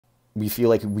We feel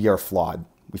like we are flawed.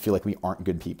 We feel like we aren't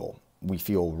good people. We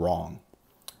feel wrong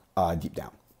deep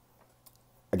down.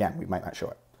 Again, we might not show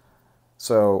it.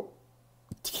 So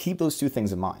keep those two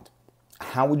things in mind.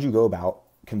 How would you go about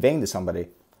conveying to somebody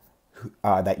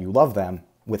that you love them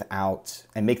without,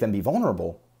 and make them be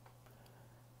vulnerable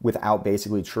without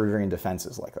basically triggering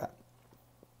defenses like that?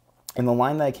 And the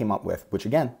line that I came up with, which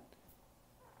again,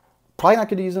 probably not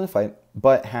good to use in a fight,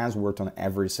 but has worked on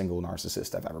every single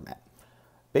narcissist I've ever met.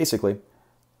 Basically,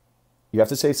 you have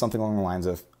to say something along the lines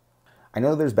of, I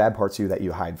know there's bad parts of you that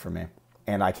you hide from me,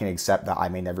 and I can accept that I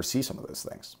may never see some of those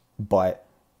things, but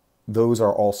those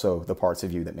are also the parts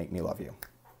of you that make me love you.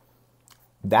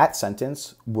 That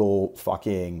sentence will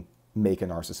fucking make a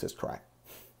narcissist cry.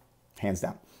 Hands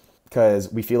down.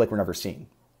 Because we feel like we're never seen.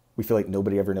 We feel like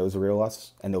nobody ever knows the real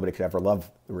us, and nobody could ever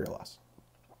love the real us.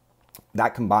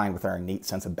 That combined with our innate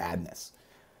sense of badness.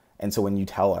 And so when you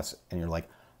tell us, and you're like,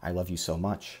 I love you so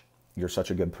much, you're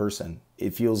such a good person,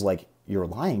 it feels like you're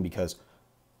lying because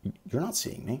you're not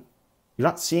seeing me. You're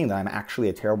not seeing that I'm actually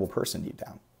a terrible person deep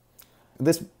down.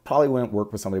 This probably wouldn't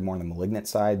work with somebody more on the malignant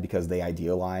side because they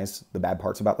idealize the bad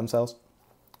parts about themselves.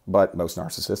 But most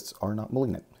narcissists are not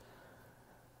malignant.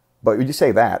 But when you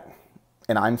say that,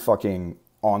 and I'm fucking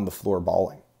on the floor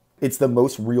bawling, it's the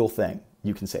most real thing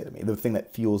you can say to me, the thing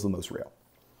that feels the most real.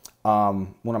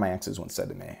 One of my exes once said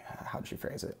to me, how did she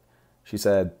phrase it? She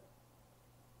said,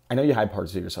 I know you hide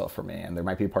parts of yourself from me, and there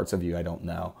might be parts of you I don't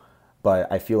know,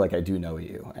 but I feel like I do know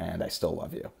you, and I still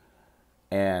love you.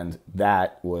 And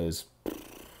that was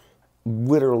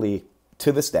literally,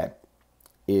 to this day,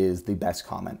 is the best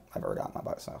comment I've ever gotten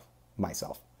about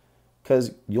myself.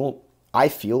 Because I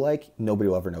feel like nobody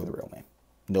will ever know the real me.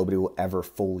 Nobody will ever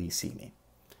fully see me.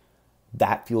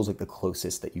 That feels like the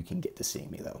closest that you can get to seeing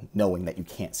me, though, knowing that you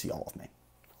can't see all of me.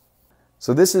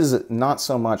 So this is not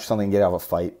so much something to get out of a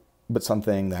fight, but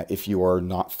something that if you are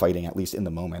not fighting, at least in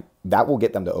the moment, that will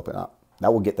get them to open up.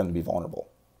 That will get them to be vulnerable.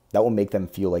 That will make them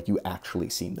feel like you actually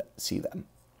see them.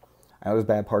 I know there's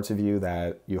bad parts of you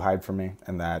that you hide from me,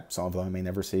 and that some of them I may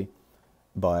never see,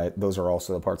 but those are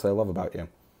also the parts that I love about you.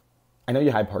 I know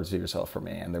you hide parts of yourself from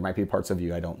me, and there might be parts of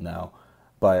you I don't know,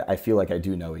 but I feel like I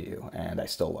do know you, and I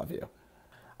still love you.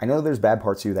 I know there's bad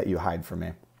parts of you that you hide from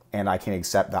me, and I can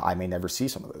accept that I may never see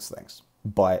some of those things,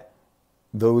 but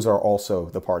those are also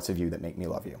the parts of you that make me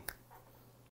love you.